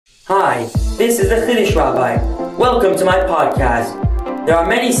Hi, this is the Chidush Rabbi. Welcome to my podcast. There are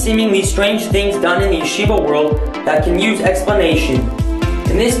many seemingly strange things done in the yeshiva world that can use explanation.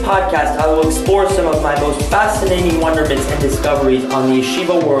 In this podcast, I will explore some of my most fascinating wonderments and discoveries on the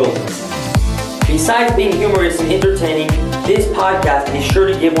yeshiva world. Besides being humorous and entertaining, this podcast is sure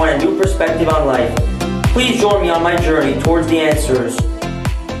to give one a new perspective on life. Please join me on my journey towards the answers.